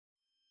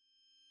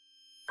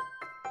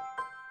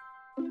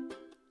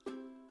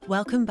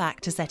Welcome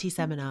back to SETI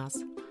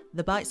Seminars,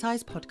 the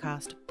bite-sized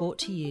podcast brought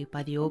to you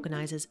by the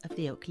organisers of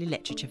the Ilkley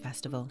Literature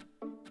Festival.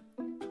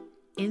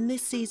 In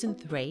this season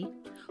 3,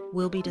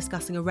 we'll be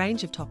discussing a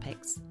range of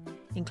topics,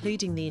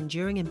 including the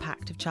enduring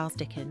impact of Charles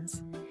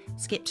Dickens,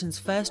 Skipton's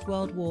First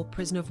World War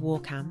prisoner of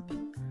war camp,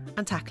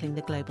 and tackling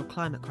the global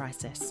climate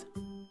crisis.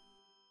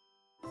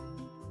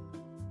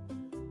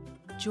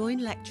 Join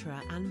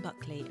lecturer Anne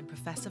Buckley and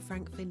Professor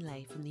Frank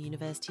Finlay from the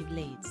University of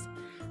Leeds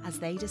as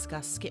they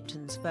discuss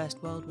Skipton's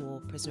First World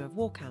War prisoner of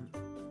war camp.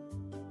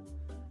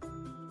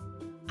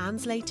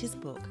 Anne's latest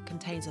book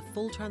contains a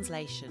full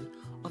translation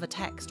of a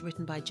text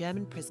written by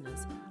German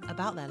prisoners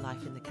about their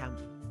life in the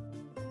camp.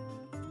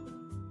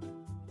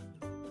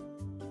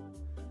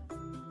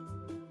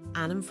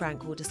 Anne and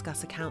Frank will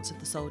discuss accounts of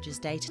the soldiers'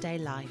 day-to-day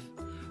life,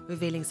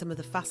 revealing some of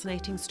the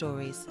fascinating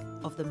stories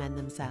of the men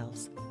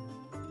themselves.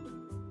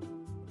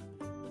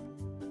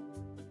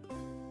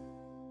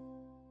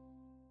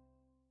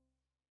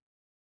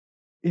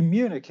 In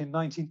Munich in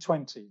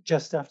 1920,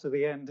 just after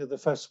the end of the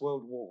First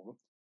World War,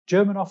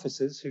 German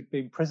officers who'd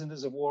been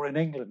prisoners of war in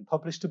England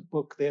published a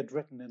book they had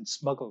written and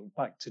smuggled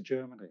back to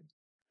Germany.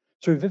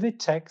 Through vivid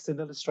text and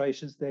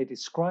illustrations, they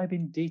describe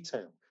in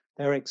detail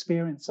their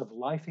experience of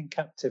life in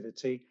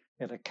captivity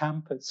in a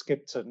camp at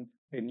Skipton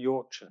in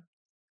Yorkshire.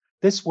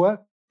 This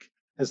work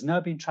has now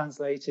been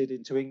translated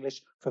into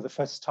English for the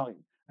first time,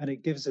 and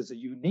it gives us a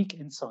unique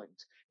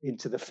insight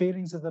into the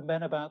feelings of the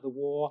men about the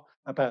war,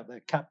 about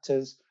their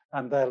captors,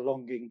 and their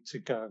longing to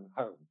go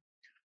home.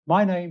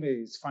 My name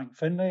is Frank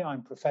Finlay.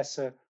 I'm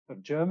Professor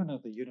of German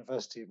at the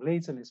University of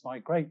Leeds, and it's my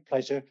great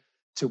pleasure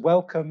to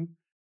welcome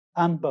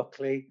Anne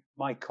Buckley,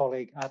 my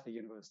colleague at the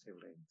University of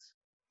Leeds.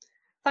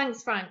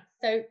 Thanks, Frank.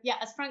 So,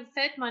 as Frank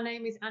said, my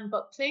name is Anne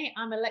Buckley.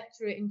 I'm a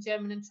lecturer in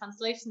German and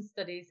Translation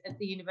Studies at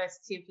the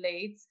University of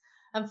Leeds.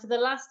 And for the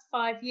last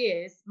 5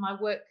 years, my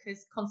work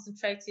has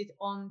concentrated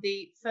on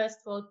the First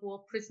World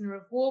War prisoner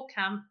of war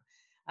camp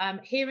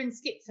here in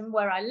Skipton,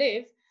 where I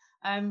live,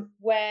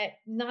 where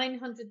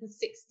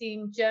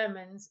 916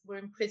 Germans were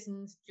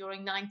imprisoned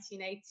during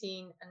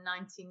 1918 and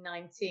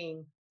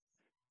 1919.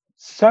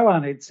 So,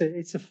 Anne, it's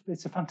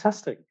a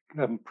fantastic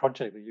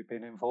project that you've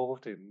been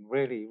involved in.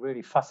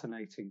 Really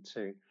fascinating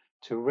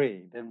to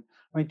read. And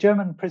I mean,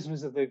 German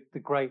Prisoners of the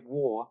Great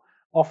War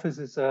offers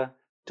us a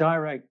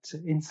direct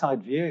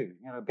inside view,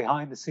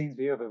 behind the scenes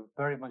view of a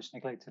very much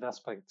neglected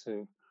aspect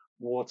of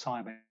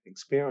wartime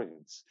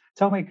experience.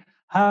 Tell me,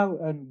 how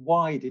and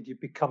why did you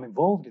become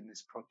involved in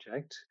this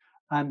project,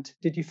 and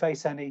did you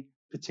face any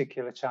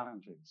particular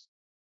challenges?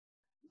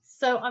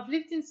 So I've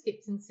lived in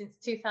Skipton since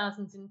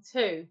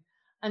 2002,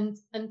 and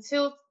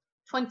until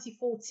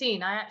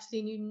 2014, I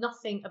actually knew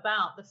nothing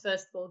about the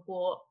First World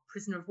War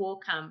prisoner of war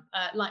camp.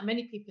 Like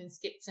many people in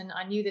Skipton,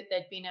 I knew that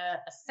there'd been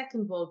a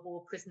Second World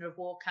War prisoner of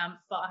war camp,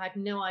 but I had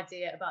no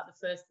idea about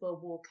the First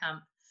World War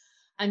camp.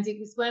 And it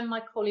was when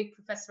my colleague,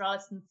 Professor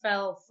Alison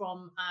Fell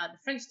from the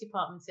French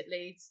department at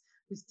Leeds,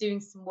 was doing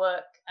some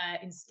work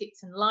in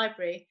Skipton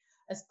Library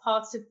as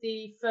part of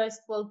the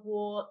First World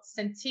War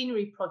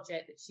centenary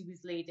project that she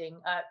was leading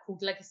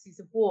called Legacies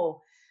of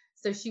War.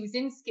 So she was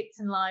in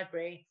Skipton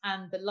Library,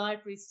 and the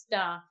library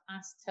staff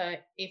asked her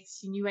if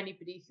she knew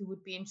anybody who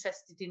would be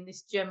interested in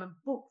this German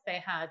book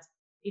they had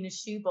in a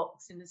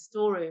shoebox in the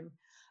storeroom.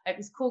 It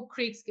was called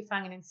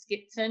Kriegsgefangen in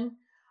Skipton.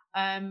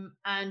 And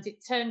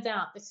it turned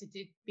out that it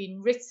had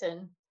been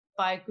written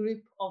by a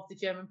group of the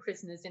German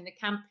prisoners in the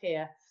camp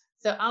here.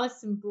 So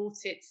Alison brought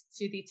it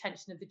to the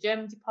attention of the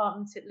German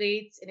department at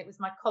Leeds, and it was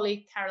my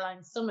colleague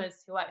Caroline Summers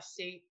who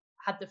actually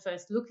had the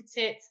first look at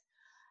it.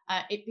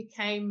 It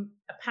became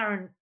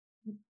apparent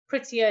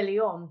pretty early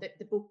on that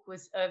the book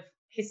was of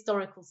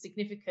historical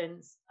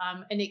significance,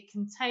 and it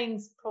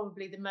contains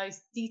probably the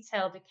most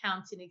detailed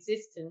account in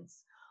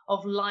existence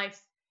of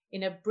life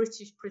in a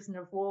British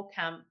prisoner of war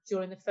camp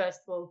during the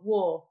First World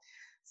War.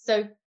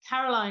 So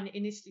Caroline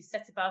initially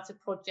set about a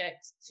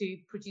project to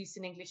produce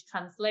an English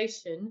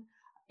translation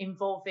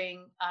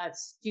involving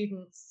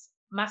students,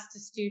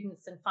 master's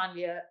students, and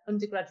finally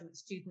undergraduate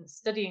students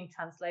studying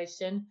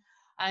translation.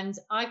 And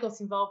I got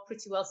involved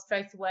pretty well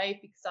straight away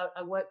because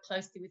I work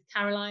closely with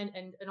Caroline,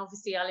 and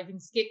obviously I live in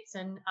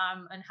Skipton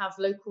and have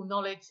local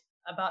knowledge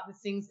about the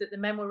things that the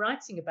men were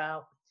writing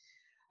about.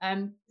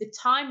 The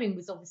timing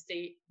was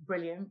obviously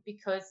brilliant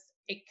because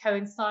it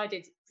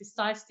coincided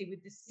precisely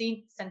with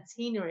the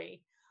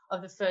centenary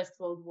of the First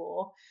World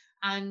War,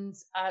 and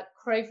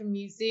Craven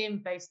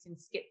Museum, based in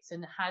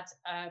Skipton, had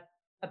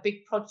a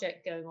big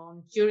project going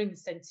on during the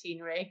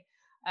centenary,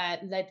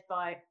 led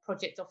by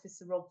Project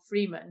Officer Rob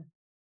Freeman.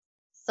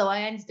 So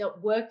I ended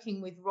up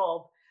working with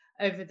Rob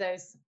over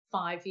those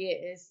 5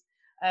 years.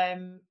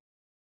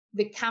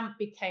 The camp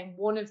became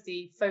one of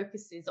the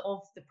focuses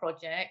of the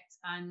project,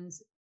 and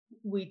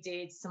we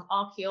did some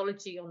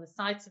archaeology on the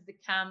site of the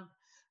camp.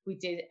 We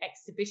did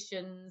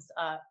exhibitions,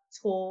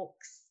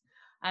 talks,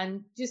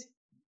 and just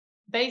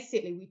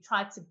basically we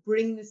tried to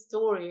bring the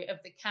story of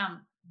the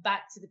camp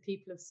back to the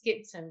people of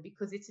Skipton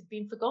because it had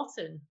been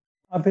forgotten.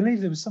 I believe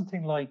there was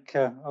something like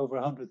over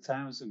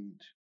 100,000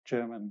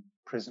 German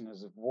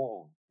prisoners of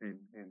war in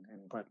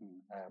Britain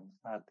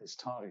at this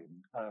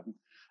time.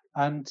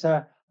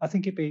 I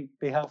think it'd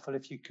be helpful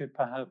if you could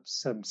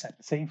perhaps set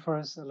the scene for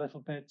us a little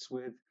bit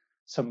with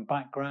some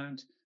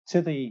background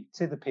to the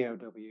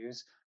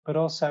POWs, but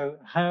also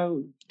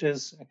how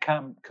does a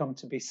camp come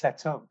to be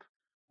set up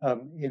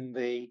in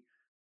the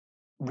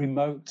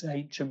remote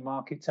ancient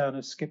market town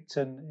of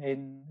Skipton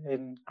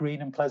in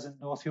green and pleasant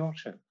North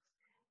Yorkshire?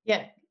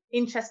 Yeah,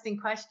 interesting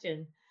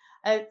question.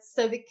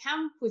 So the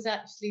camp was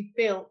actually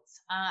built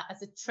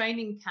as a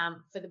training camp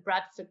for the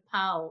Bradford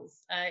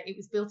Pals. It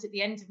was built at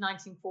the end of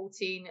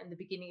 1914 and the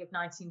beginning of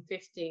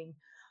 1915.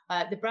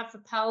 The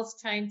Bradford Pals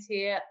trained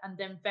here, and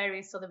then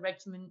various other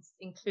regiments,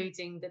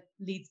 including the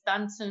Leeds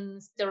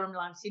Bantams, Durham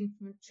Light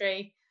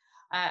Infantry,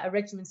 a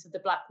regiment of the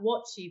Black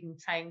Watch even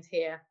trained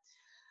here.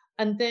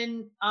 And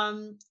then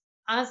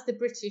as the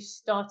British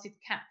started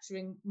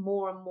capturing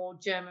more and more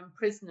German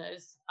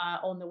prisoners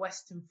on the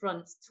Western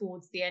Front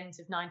towards the end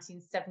of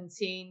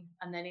 1917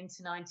 and then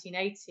into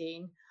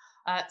 1918,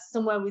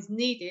 somewhere was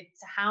needed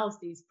to house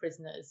these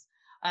prisoners.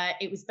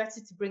 It was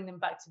better to bring them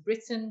back to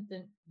Britain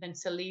than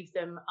to leave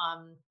them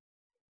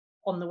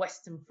on the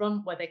Western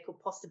Front, where they could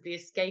possibly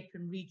escape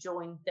and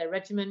rejoin their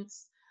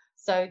regiments.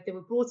 So they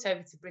were brought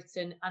over to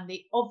Britain, and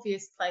the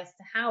obvious place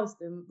to house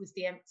them was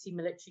the empty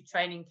military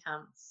training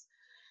camps.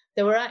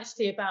 There were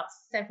actually about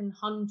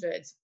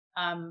 700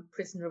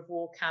 prisoner of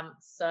war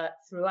camps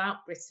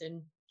throughout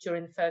Britain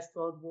during the First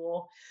World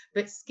War,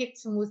 but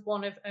Skipton was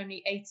one of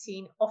only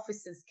 18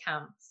 officers'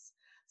 camps.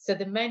 So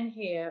the men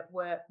here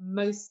were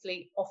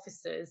mostly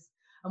officers.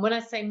 And when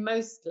I say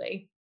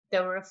mostly,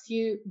 there were a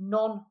few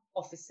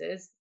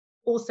non-officers,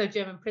 also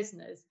German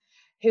prisoners,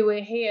 who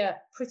were here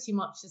pretty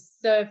much as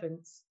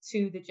servants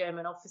to the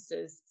German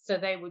officers. So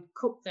they would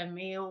cook their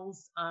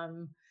meals,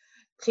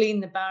 clean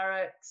the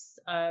barracks,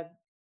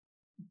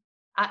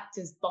 act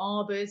as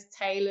barbers,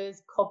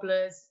 tailors,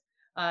 cobblers,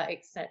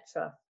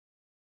 etc.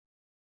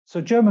 So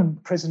German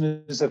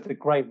prisoners of the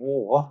Great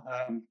War,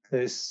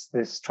 this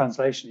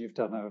translation you've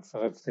done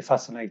of the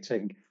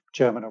fascinating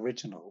German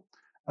original,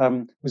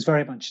 was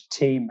very much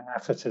team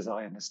effort, as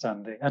I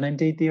understand it, and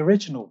indeed the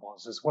original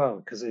was as well,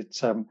 because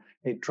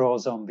it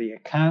draws on the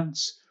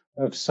accounts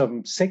of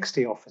some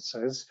 60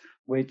 officers,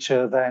 which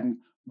are then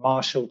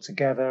marshalled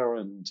together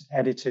and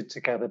edited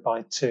together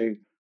by two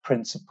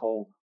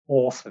principal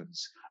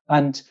authors.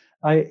 And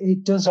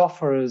it does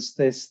offer us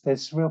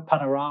this real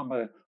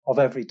panorama of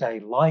everyday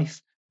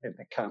life in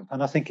the camp.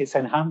 And I think it's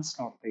enhanced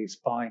not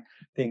least by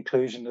the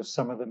inclusion of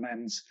some of the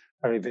men's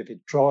very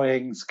vivid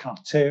drawings,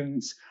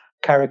 cartoons,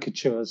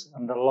 caricatures,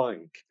 and the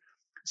like.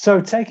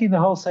 So taking the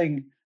whole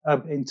thing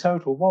in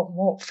total,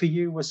 what for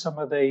you were some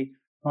of the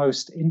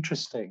most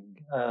interesting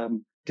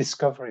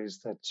discoveries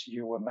that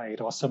you were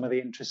made, or some of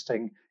the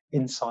interesting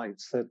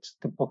insights that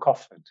the book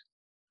offered?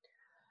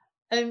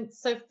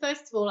 So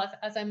first of all,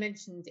 as I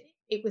mentioned,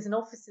 it was an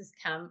officers'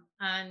 camp,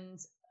 and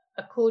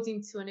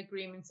according to an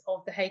agreement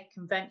of the Hague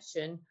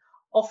Convention,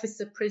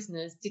 officer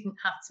prisoners didn't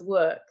have to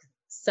work.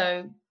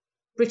 So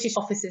British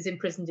officers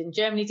imprisoned in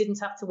Germany didn't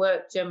have to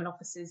work, German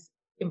officers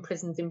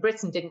imprisoned in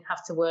Britain didn't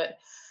have to work,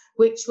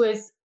 which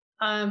was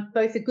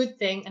both a good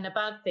thing and a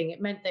bad thing.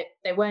 It meant that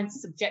they weren't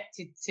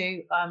subjected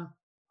to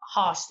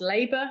harsh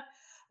labour,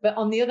 but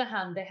on the other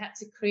hand, they had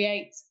to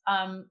create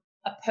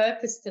a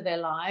purpose to their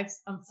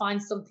lives and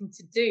find something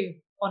to do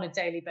on a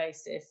daily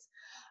basis.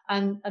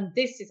 And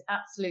this is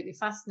absolutely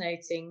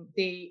fascinating,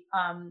 the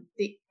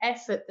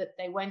effort that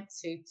they went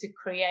to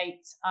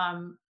create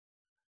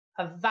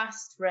a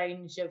vast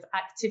range of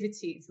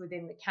activities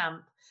within the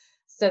camp.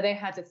 So they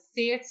had a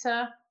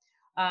theatre,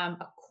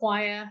 a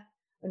choir,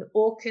 an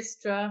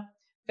orchestra,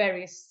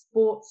 various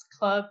sports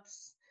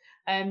clubs.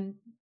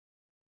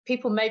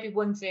 People may be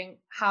wondering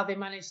how they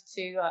managed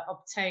to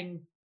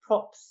obtain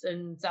props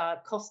and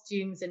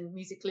costumes and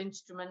musical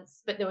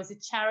instruments, but there was a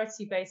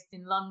charity based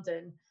in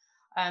London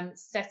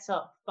set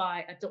up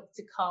by a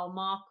Dr. Karl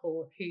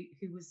Markel,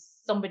 who was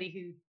somebody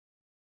who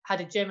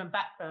had a German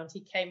background. He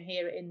came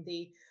here in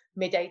the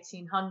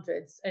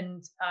mid-1800s,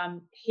 and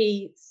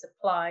he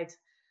supplied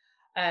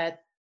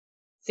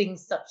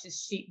things such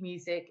as sheet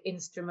music,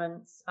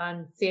 instruments,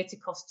 and theatre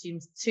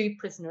costumes to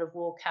prisoner of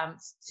war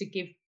camps to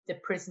give the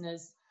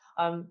prisoners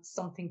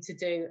something to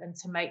do and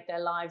to make their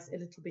lives a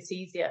little bit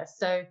easier.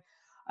 So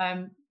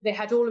they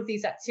had all of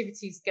these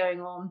activities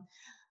going on.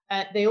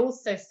 They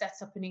also set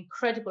up an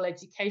incredible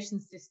education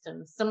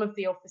system. Some of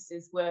the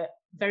officers were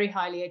very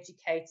highly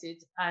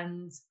educated,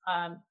 and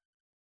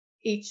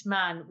each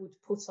man would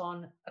put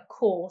on a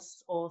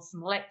course or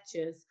some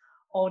lectures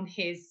on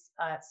his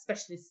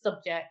specialist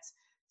subject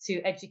to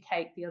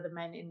educate the other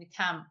men in the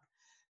camp.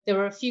 There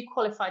were a few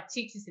qualified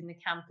teachers in the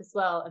camp as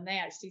well, and they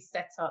actually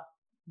set up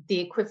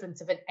the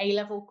equivalent of an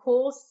A-level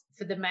course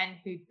for the men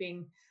who'd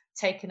been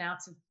taken out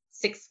of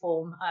sixth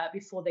form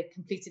before they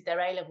completed their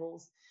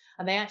A-levels.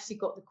 And they actually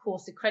got the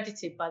course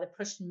accredited by the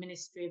Prussian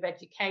Ministry of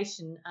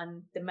Education,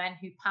 and the men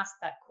who passed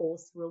that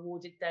course were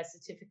awarded their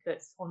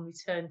certificates on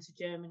return to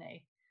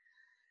Germany.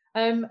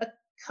 A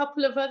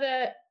couple of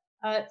other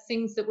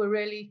things that were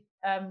really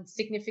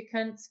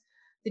significant.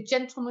 The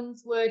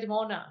gentleman's word of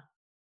honour.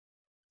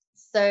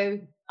 So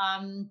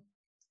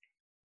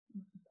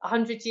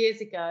 100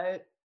 years ago,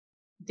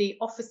 the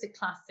officer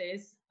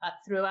classes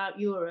throughout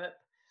Europe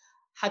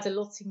had a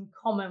lot in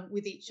common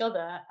with each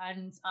other,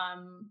 and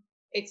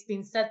it's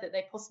been said that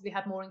they possibly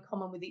had more in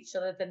common with each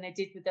other than they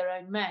did with their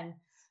own men.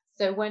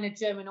 So when a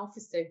German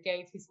officer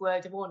gave his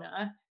word of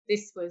honour,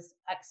 this was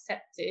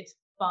accepted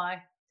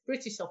by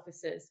British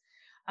officers.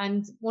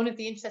 And one of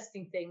the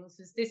interesting things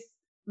was this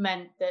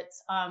meant that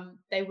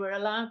they were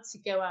allowed to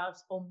go out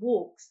on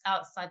walks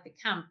outside the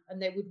camp,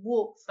 and they would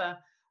walk for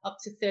up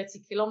to 30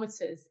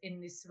 kilometres in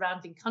the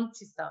surrounding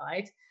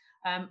countryside,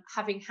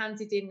 having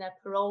handed in their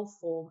parole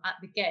form at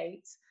the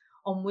gate,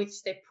 on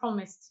which they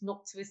promised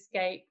not to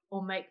escape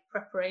or make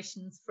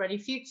preparations for any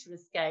future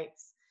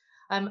escapes.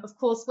 Of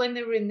course, when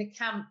they were in the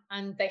camp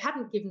and they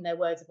hadn't given their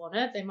word of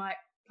honour, they might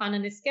plan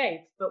an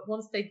escape, but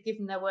once they'd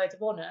given their word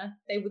of honour,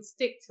 they would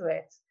stick to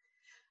it.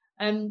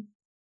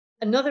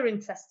 Another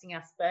interesting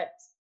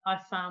aspect I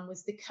found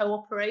was the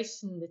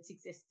cooperation that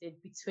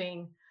existed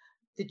between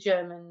the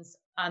Germans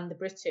and the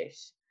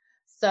British.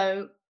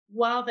 So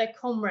while their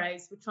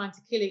comrades were trying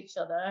to kill each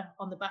other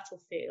on the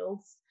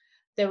battlefields,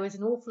 there was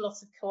an awful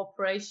lot of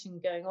cooperation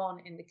going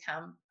on in the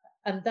camp,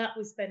 and that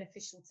was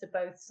beneficial to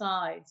both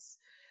sides.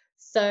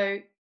 So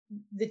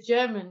the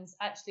Germans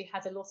actually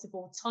had a lot of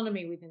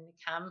autonomy within the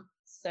camp.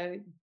 So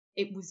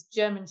it was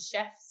German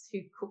chefs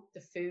who cooked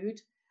the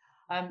food.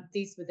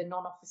 These were the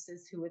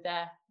non-officers who were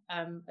there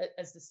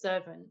as the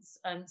servants.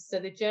 And so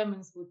the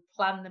Germans would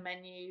plan the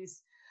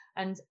menus,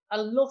 and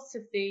a lot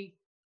of the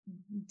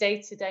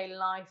day-to-day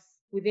life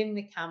within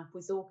the camp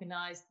was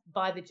organised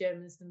by the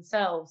Germans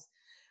themselves.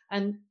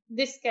 And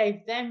this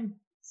gave them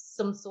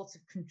some sort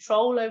of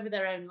control over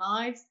their own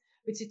lives,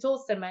 but it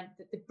also meant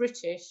that the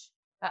British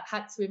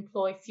had to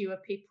employ fewer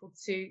people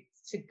to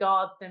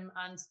guard them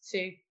and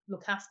to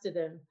look after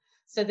them.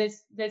 So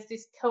there's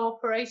this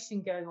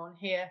cooperation going on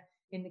here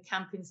in the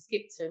camp in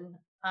Skipton,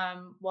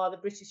 while the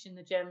British and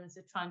the Germans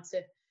are trying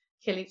to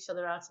kill each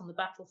other out on the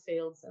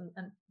battlefields, and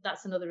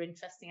that's another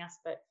interesting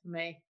aspect for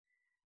me.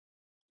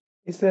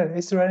 Is there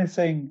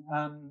anything,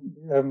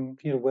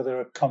 where there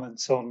are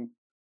comments on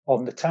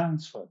the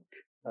townsfolk?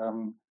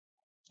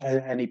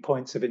 Any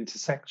points of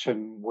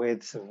intersection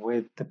with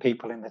the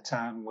people in the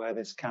town where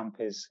this camp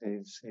is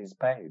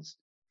based?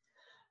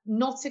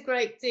 Not a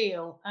great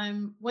deal.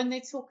 When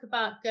they talk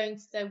about going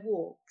for their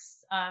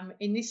walks,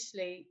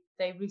 initially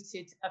they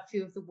routed a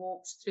few of the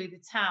walks through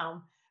the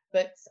town,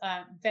 but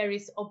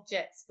various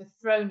objects were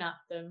thrown at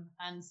them,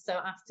 and so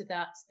after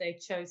that they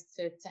chose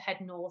to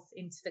head north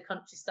into the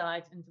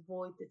countryside and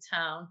avoid the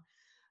town.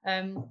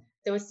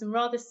 There were some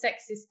rather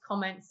sexist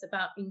comments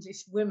about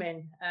English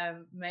women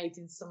made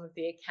in some of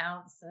the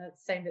accounts,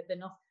 saying that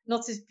they're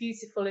not as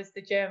beautiful as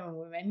the German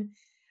women.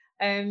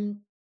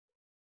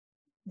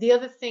 The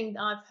other thing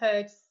I've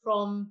heard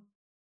from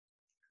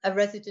a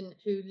resident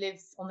who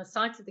lives on the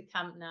site of the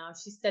camp now,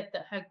 she said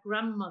that her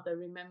grandmother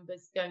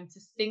remembers going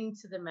to sing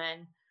to the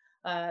men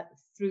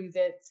through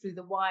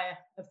the wire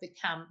of the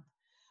camp,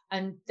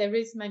 and there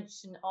is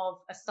mention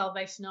of a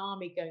Salvation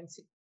Army going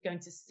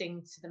to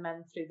sing to the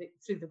men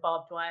through the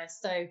barbed wire.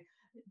 So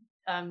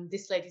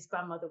this lady's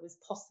grandmother was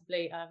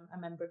possibly a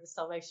member of the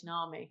Salvation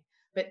Army,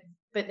 but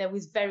there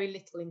was very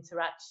little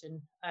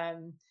interaction.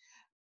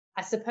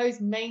 I suppose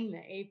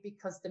mainly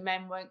because the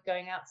men weren't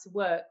going out to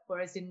work,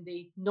 whereas in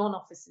the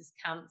non-officers'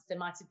 camps there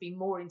might have been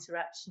more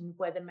interaction,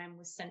 where the men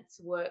were sent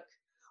to work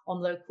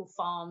on local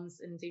farms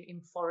and in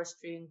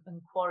forestry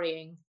and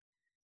quarrying.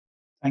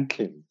 Thank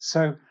you.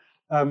 So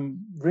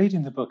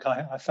reading the book,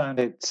 I found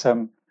it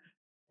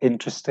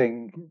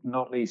interesting,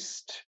 not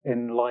least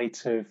in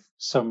light of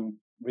some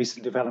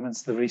recent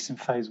developments, the recent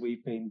phase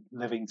we've been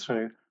living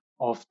through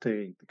of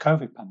the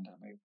COVID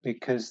pandemic,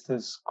 because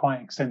there's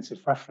quite extensive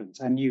reference,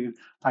 and you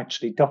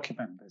actually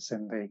document this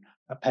in the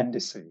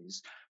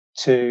appendices,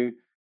 to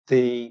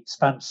the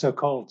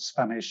so-called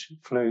Spanish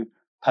flu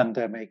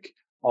pandemic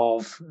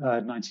of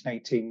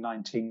 1918,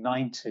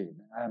 1919.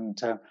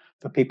 And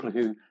for people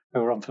who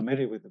are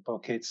unfamiliar with the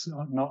book, it's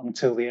not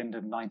until the end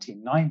of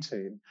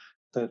 1919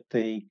 that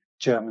the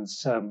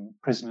Germans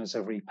prisoners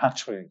are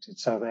repatriated.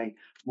 So they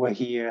were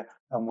here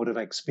and would have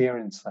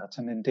experienced that.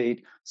 And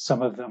indeed,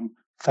 some of them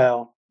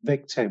fell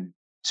victim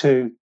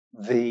to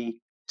the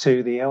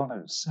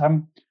illness.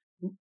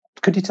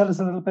 Could you tell us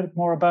a little bit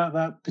more about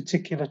that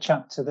particular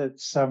chapter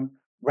that's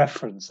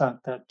referenced,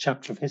 that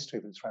chapter of history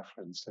that's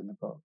referenced in the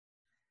book?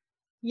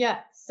 Yeah,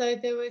 so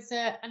there was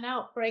an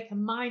outbreak, a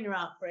minor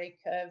outbreak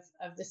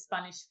of the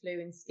Spanish flu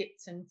in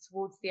Skipton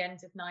towards the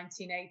end of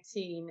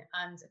 1918,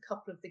 and a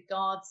couple of the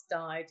guards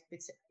died, but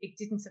it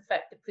didn't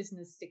affect the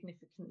prisoners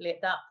significantly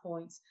at that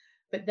point.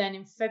 But then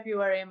in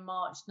February and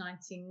March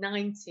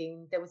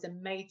 1919, there was a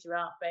major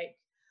outbreak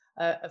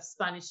of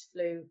Spanish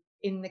flu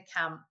in the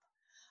camp.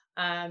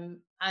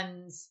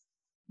 And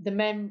the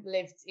men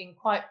lived in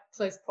quite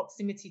close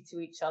proximity to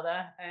each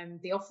other.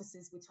 The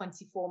officers were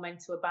 24 men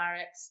to a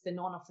barracks, the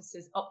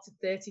non-officers up to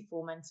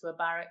 34 men to a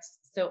barracks.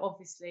 So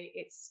obviously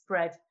it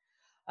spread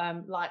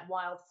like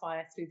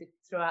wildfire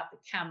throughout the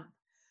camp.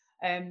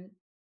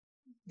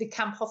 The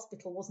camp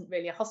hospital wasn't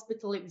really a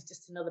hospital, it was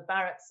just another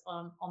barracks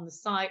on the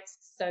site,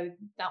 so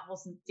that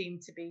wasn't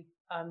deemed to be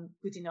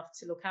good enough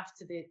to look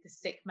after the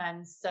sick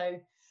men. So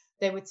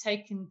they were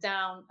taken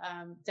down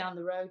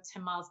the road,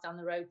 10 miles down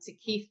the road, to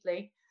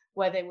Keighley,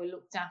 where they were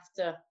looked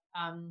after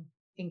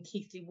in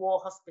Keighley War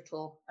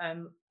Hospital,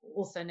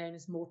 also known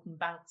as Moreton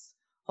Banks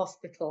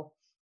Hospital.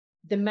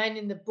 The men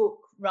in the book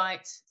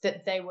write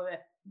that they were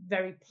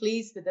very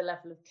pleased with the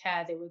level of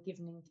care they were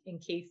given in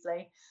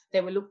Keighley.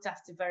 They were looked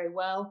after very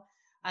well.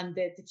 And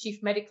the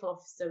chief medical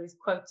officer is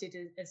quoted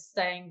as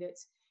saying that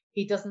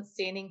he doesn't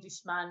see an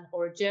Englishman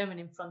or a German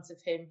in front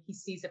of him, he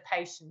sees a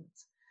patient.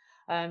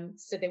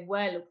 So they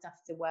were looked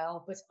after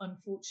well, but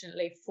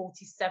unfortunately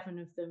 47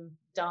 of them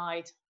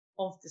died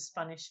of the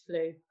Spanish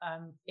flu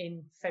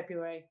in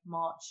February,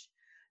 March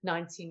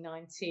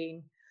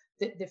 1919.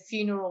 The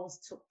funerals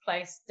took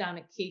place down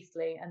at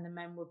Keighley and the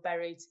men were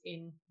buried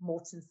in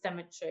Moreton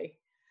Cemetery.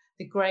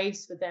 The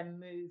graves were then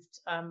moved,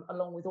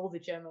 along with all the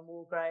German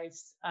war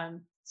graves,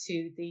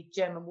 to the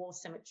German War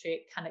Cemetery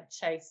at Cannock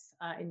Chase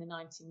in the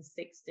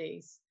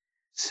 1960s.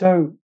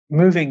 So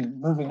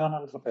moving on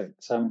a little bit,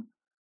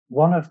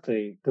 one of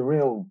the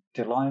real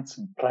delights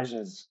and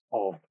pleasures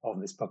of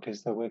this book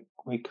is that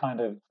we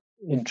kind of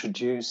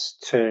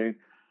introduced to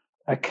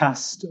a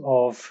cast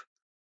of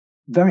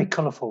very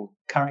colourful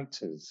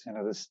characters. You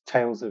know, there's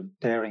tales of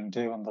daring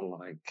do and the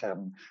like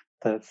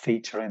that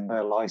feature in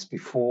their lives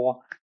before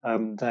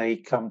they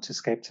come to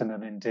Skipton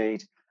and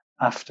indeed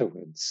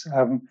afterwards.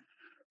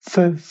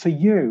 For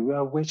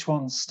you, which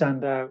ones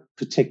stand out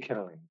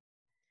particularly?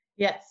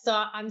 Yeah,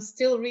 so I'm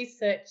still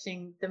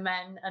researching the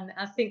men, and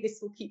I think this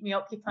will keep me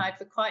occupied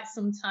for quite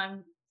some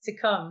time to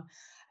come.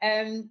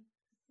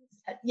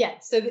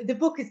 So the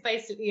book is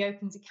basically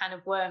opened a can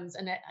of worms,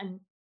 and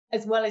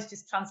as well as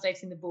just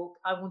translating the book,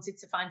 I wanted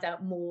to find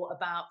out more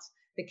about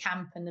the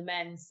camp and the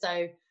men.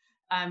 So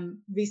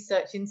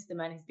research into the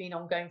men has been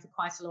ongoing for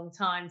quite a long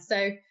time.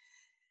 So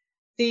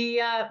the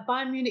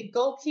Bayern Munich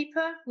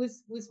goalkeeper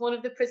was one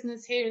of the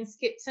prisoners here in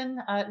Skipton,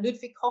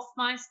 Ludwig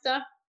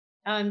Hofmeister.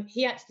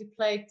 He actually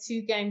played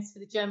 2 games for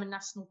the German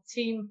national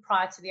team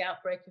prior to the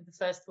outbreak of the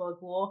First World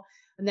War,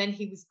 and then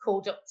he was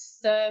called up to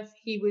serve.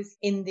 He was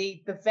in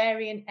the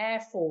Bavarian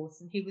Air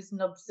Force, and he was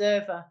an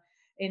observer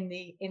in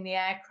the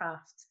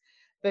aircraft.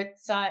 But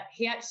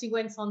he actually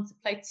went on to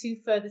play 2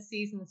 further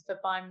seasons for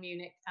Bayern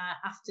Munich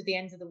after the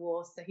end of the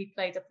war, so he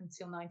played up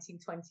until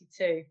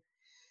 1922.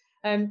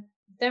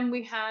 Then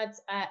we had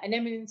an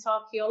eminent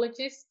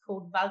archaeologist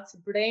called Walter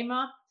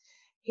Bremer.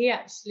 He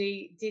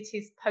actually did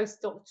his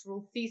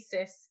postdoctoral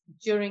thesis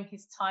during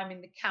his time in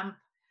the camp,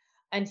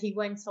 and he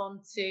went on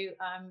to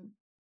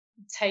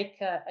take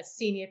a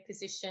senior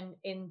position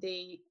in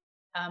the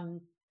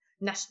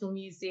National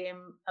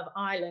Museum of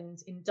Ireland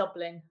in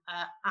Dublin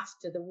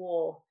after the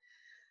war.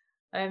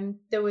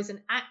 There was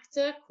an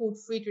actor called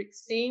Friedrich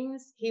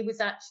Siems. He was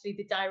actually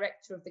the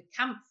director of the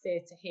camp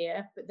theatre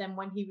here, but then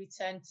when he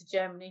returned to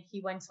Germany,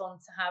 he went on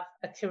to have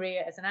a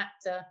career as an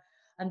actor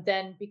and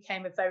then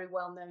became a very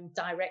well-known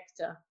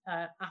director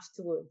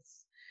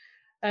afterwards.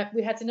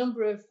 We had a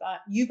number of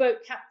U-boat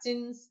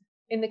captains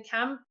in the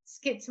camp.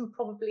 Skipton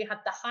probably had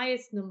the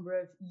highest number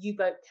of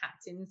U-boat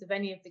captains of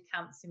any of the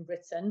camps in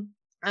Britain.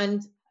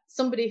 And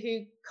somebody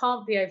who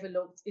can't be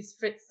overlooked is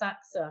Fritz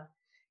Sachser.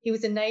 He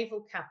was a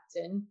naval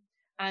captain,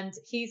 and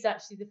he's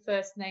actually the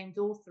first named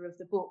author of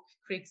the book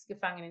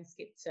Kriegsgefangen in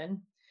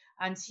Skipton.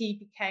 And he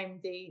became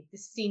the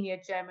senior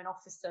German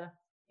officer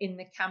in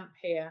the camp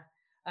here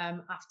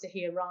after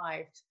he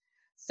arrived.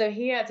 So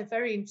he had a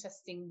very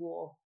interesting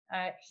war.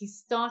 He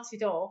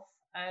started off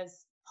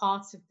as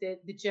part of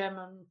the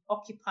German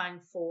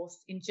occupying force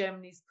in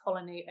Germany's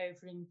colony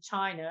over in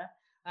China,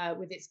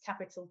 with its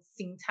capital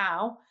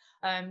Tsingtao.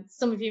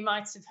 Some of you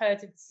might have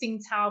heard of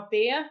Tsingtao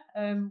beer,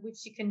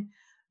 which you can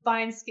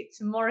buy in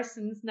Skipton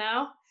Morrison's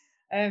now.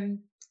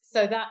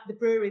 So that the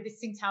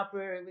Tsingtao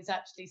brewery was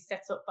actually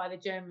set up by the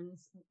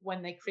Germans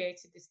when they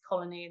created this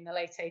colony in the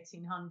late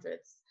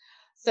 1800s.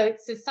 So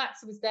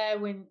Sachs was there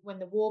when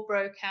the war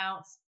broke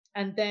out,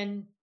 and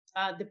then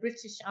the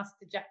British asked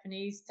the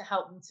Japanese to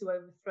help them to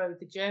overthrow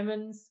the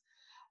Germans.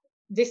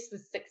 This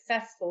was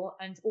successful,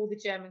 and all the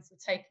Germans were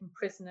taken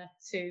prisoner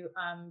to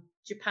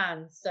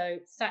Japan. So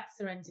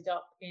Sachs ended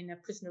up in a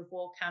prisoner of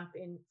war camp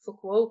in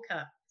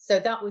Fukuoka. So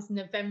that was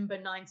November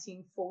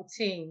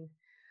 1914.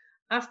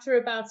 After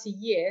about a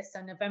year, so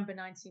November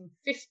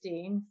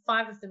 1915,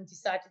 5 of them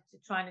decided to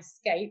try and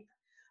escape.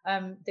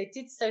 They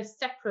did so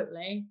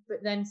separately,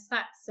 but then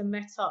Sachs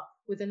met up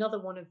with another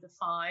one of the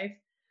 5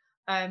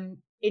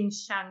 in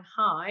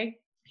Shanghai.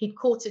 He'd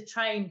caught a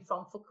train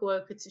from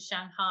Fukuoka to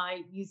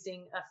Shanghai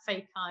using a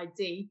fake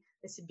ID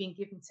that had been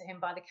given to him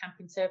by the camp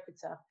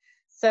interpreter.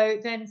 So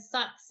then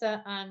Sachs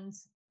and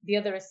the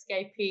other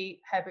escapee,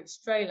 Herbert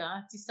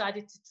Strehler,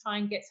 decided to try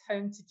and get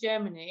home to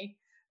Germany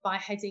by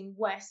heading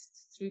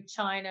west through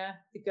China,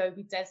 the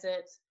Gobi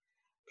Desert,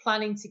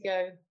 planning to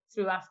go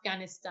through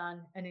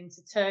Afghanistan and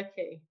into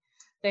Turkey.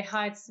 They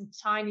hired some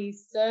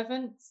Chinese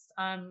servants,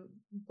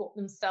 bought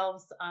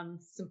themselves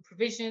some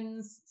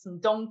provisions, some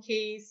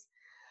donkeys,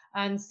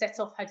 and set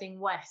off heading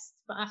west.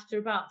 But after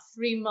about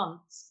 3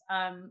 months,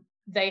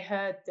 they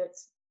heard that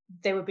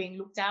they were being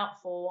looked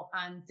out for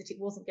and that it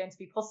wasn't going to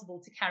be possible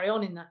to carry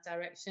on in that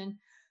direction.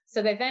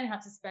 So they then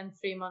had to spend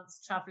 3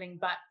 months traveling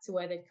back to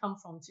where they'd come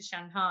from, to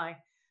Shanghai.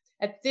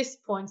 At this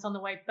point, on the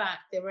way back,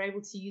 they were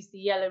able to use the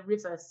Yellow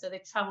River. So they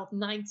traveled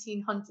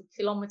 1,900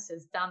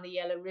 kilometers down the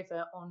Yellow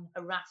River on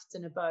a raft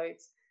and a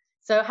boat.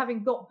 So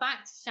having got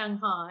back to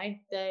Shanghai,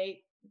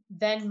 they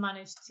then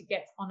managed to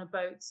get on a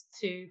boat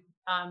to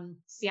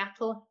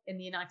Seattle in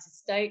the United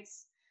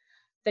States.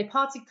 They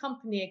parted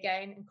company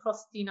again and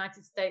crossed the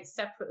United States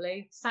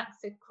separately.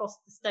 Saxe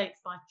crossed the States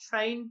by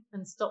train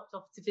and stopped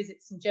off to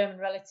visit some German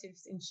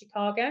relatives in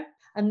Chicago.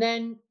 And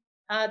then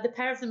the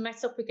pair of them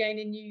met up again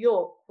in New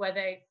York, where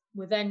they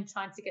were then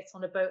trying to get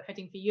on a boat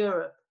heading for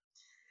Europe.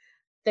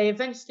 They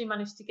eventually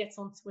managed to get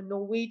onto a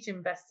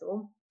Norwegian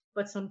vessel,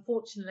 but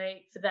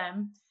unfortunately for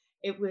them,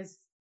 it was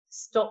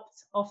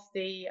stopped off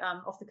the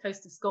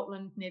coast of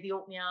Scotland near the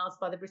Orkney Isles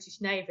by the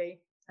British Navy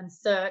and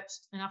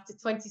searched. And after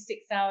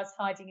 26 hours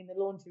hiding in the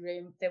laundry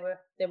room,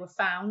 they were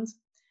found.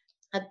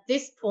 At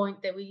this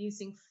point, they were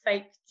using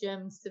fake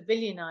German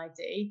civilian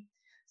ID.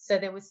 So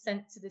they were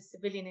sent to the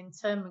civilian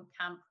internment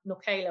camp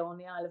Knockalo on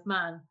the Isle of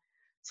Man.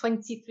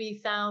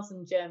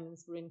 23,000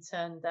 Germans were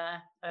interned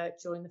there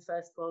during the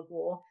First World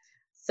War.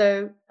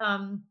 So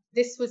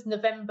this was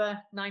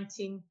November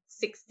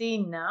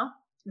 1916 now.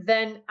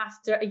 Then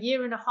after a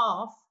year and a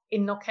half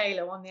in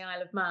Knockalo on the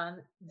Isle of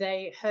Man,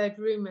 they heard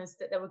rumours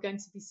that there were going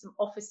to be some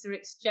officer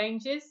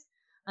exchanges,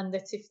 and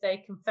that if they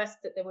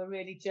confessed that they were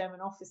really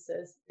German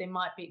officers, they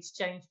might be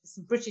exchanged for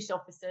some British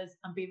officers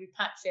and be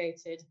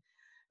repatriated.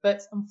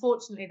 But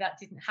unfortunately, that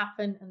didn't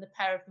happen, and the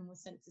pair of them were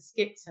sent to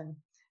Skipton.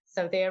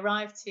 So they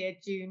arrived here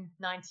June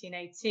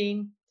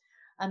 1918,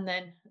 and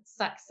then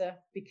Saxe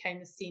became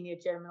the senior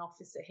German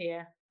officer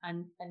here,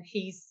 and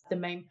he's the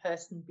main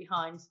person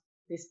behind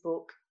this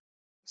book.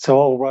 So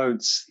all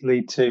roads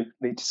lead to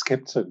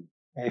Skipton,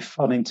 if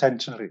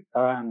unintentionally,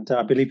 and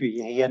I believe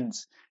he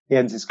ends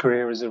his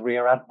career as a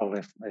rear admiral,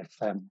 if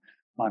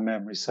my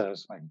memory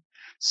serves me.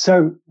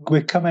 So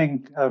we're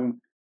coming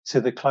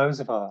to the close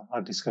of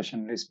our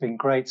discussion. It's been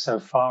great so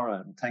far,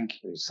 and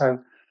thank you. So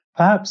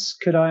perhaps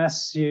could I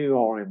ask you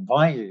or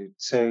invite you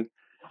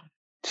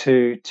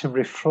to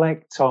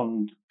reflect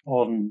on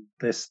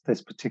this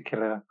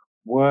particular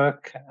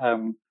work,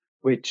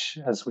 which,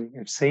 as we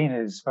have seen,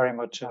 is very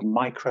much a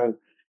micro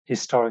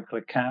historical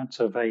account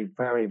of a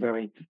very,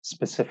 very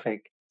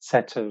specific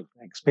set of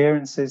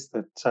experiences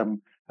that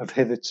have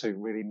hitherto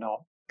really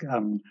not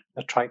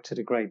attracted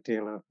a great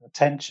deal of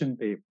attention,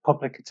 be it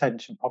public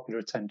attention, popular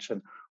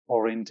attention,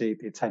 or indeed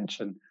the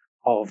attention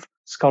of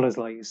scholars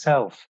like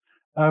yourself.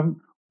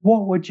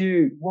 What would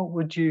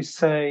you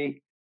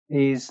say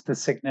is the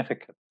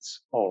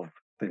significance of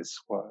this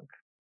work?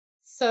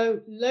 So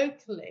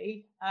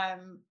locally,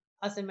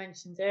 as I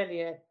mentioned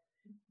earlier,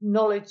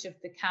 knowledge of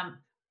the camp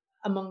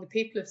among the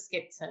people of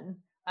Skipton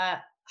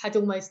had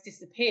almost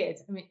disappeared.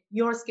 I mean,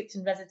 you're a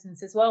Skipton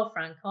resident as well,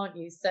 Frank, aren't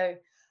you? So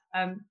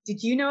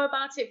did you know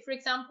about it, for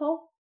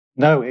example?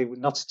 No,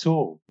 not at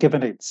all.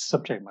 Given its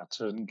subject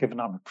matter, and given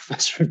I'm a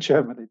professor of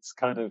German,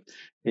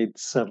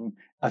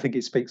 I think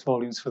it speaks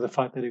volumes for the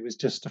fact that it was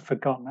just a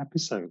forgotten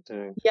episode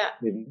in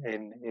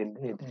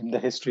the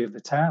history of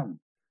the town.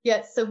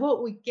 Yeah. So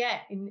what we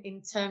get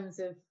in terms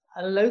of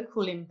a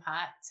local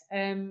impact,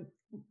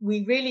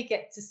 we really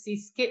get to see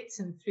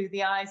Skipton through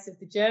the eyes of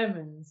the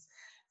Germans.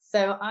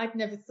 So I'd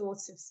never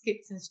thought of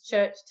Skipton's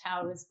church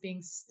tower as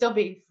being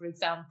stubby, for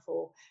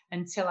example,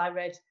 until I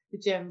read the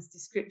Germans'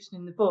 description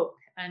in the book.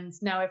 And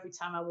now every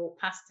time I walk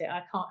past it,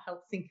 I can't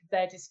help think of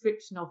their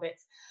description of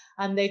it.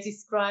 And they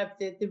describe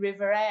the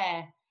River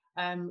Aire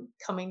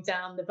coming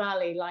down the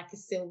valley like a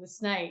silver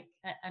snake.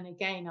 And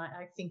again,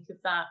 I think of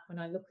that when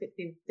I look at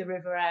the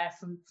River Aire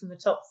from the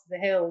tops of the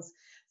hills.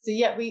 So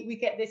yeah, we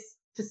get this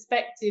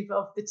perspective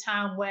of the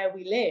town where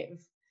we live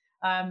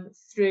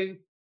through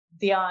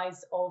the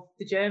eyes of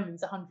the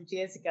Germans 100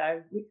 years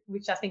ago,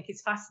 which I think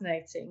is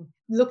fascinating.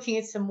 Looking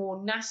at a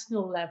more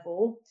national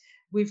level,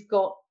 we've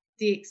got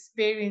the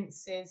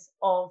experiences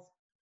of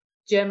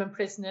German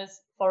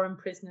prisoners, foreign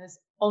prisoners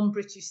on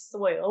British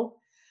soil.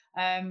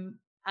 And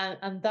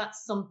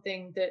that's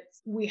something that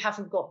we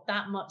haven't got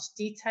that much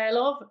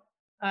detail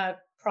of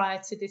prior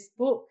to this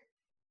book.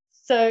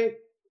 So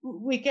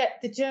we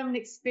get the German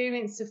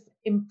experience of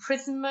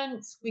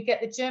imprisonment. We get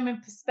the German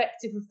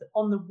perspective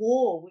on the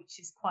war, which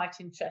is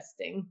quite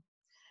interesting.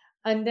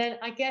 And then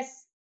I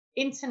guess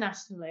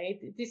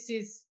internationally, this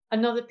is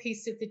another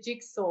piece of the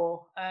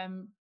jigsaw,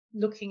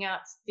 looking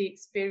at the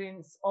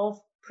experience of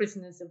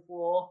prisoners of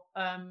war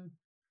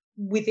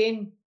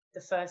within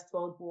the First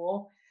World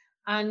War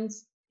and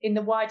in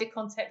the wider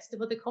context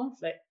of other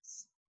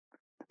conflicts.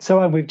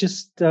 So we've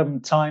just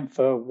time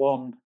for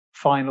one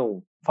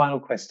final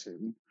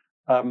question.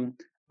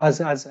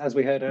 As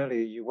we heard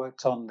earlier, you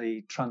worked on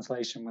the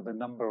translation with a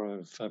number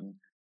of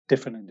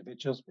different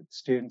individuals, with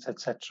students,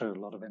 etc. A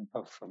lot of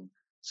input from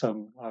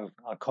some of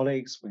our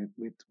colleagues,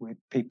 with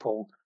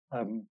people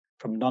from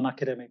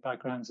non-academic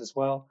backgrounds as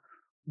well.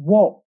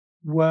 What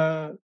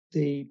were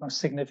the most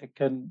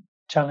significant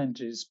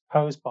challenges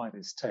posed by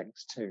this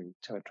text to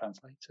a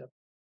translator?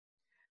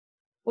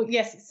 Well,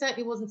 yes, it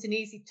certainly wasn't an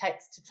easy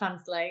text to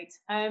translate,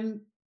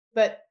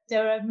 but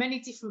there are many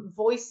different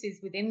voices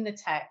within the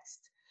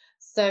text.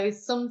 So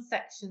some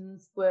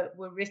sections were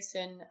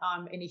written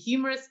in a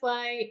humorous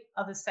way,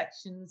 other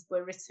sections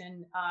were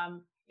written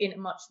in a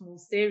much more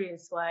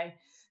serious way.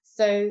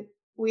 So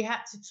we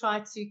had to try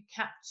to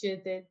capture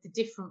the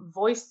different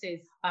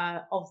voices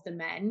of the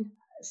men.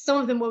 Some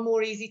of them were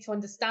more easy to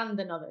understand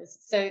than others.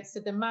 So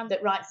the man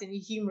that writes in a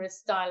humorous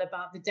style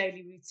about the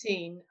daily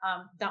routine,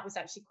 that was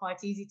actually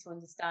quite easy to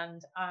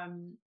understand.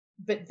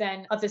 But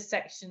then other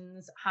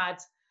sections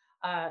had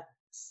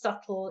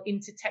subtle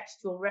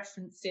intertextual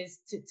references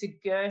to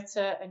Goethe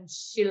and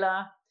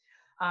Schiller,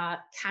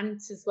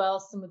 Kant as well,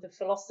 some of the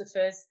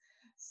philosophers.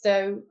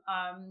 So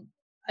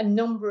a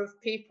number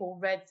of people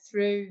read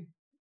through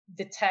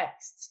the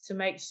text to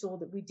make sure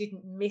that we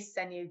didn't miss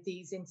any of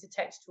these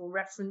intertextual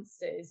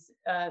references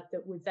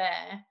that were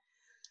there.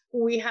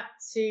 We had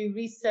to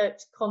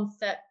research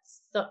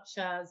concepts such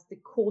as the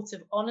court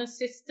of honor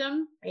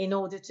system in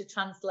order to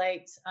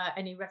translate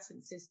any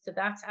references to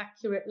that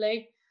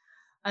accurately.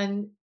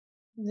 And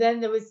then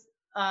there was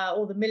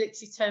all the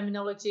military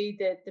terminology,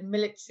 the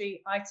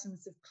military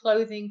items of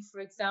clothing,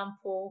 for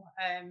example,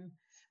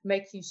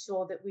 making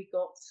sure that we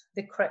got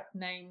the correct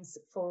names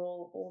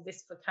for all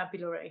this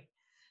vocabulary.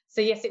 So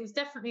yes, it was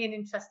definitely an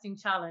interesting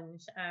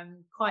challenge,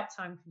 quite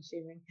time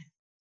consuming.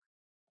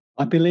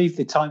 I believe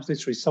the Times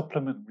Literary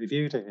Supplement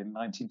reviewed it in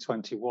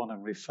 1921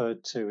 and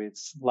referred to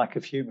its lack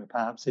of humour,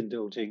 perhaps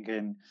indulging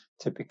in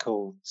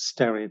typical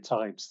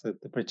stereotypes that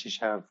the British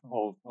have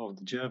of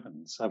the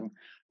Germans.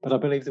 But I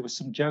believe there were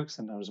some jokes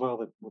in there as well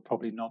that were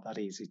probably not that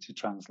easy to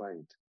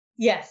translate.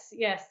 Yes,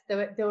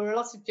 there were a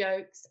lot of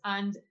jokes,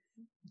 and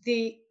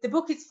the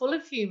book is full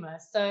of humour.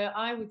 So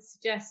I would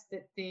suggest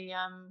that the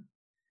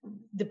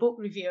book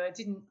reviewer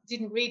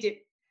didn't read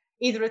it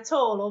either at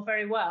all or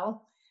very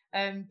well.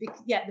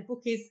 The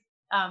book is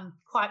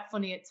quite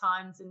funny at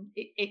times, and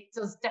it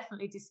does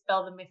definitely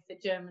dispel the myth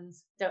that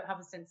Germans don't have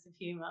a sense of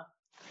humour.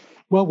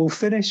 Well, we'll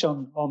finish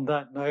on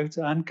that note,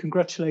 and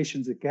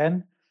congratulations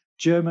again.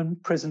 German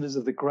Prisoners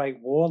of the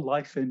Great War,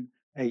 Life in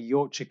a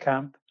Yorkshire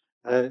Camp,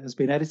 has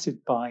been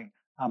edited by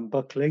Anne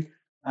Buckley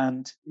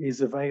and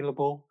is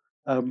available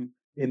in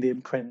the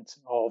imprint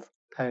of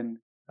Pen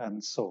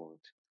and Sword.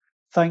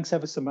 Thanks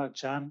ever so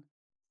much, Anne.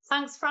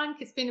 Thanks,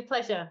 Frank. It's been a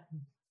pleasure.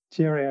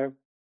 Cheerio.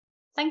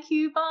 Thank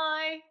you.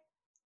 Bye.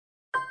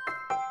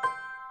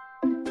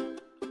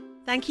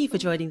 Thank you for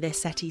joining this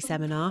SETI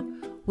seminar.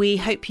 We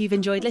hope you've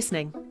enjoyed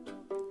listening.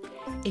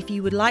 If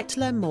you would like to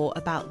learn more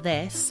about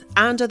this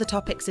and other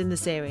topics in the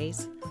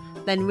series,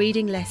 then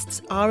reading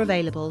lists are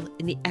available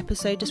in the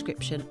episode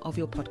description of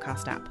your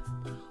podcast app.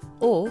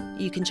 Or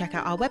you can check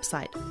out our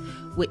website,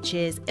 which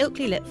is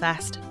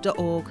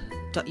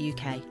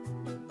ilkleylitfest.org.uk.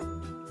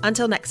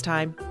 Until next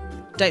time,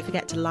 don't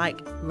forget to like,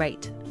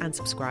 rate and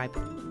subscribe.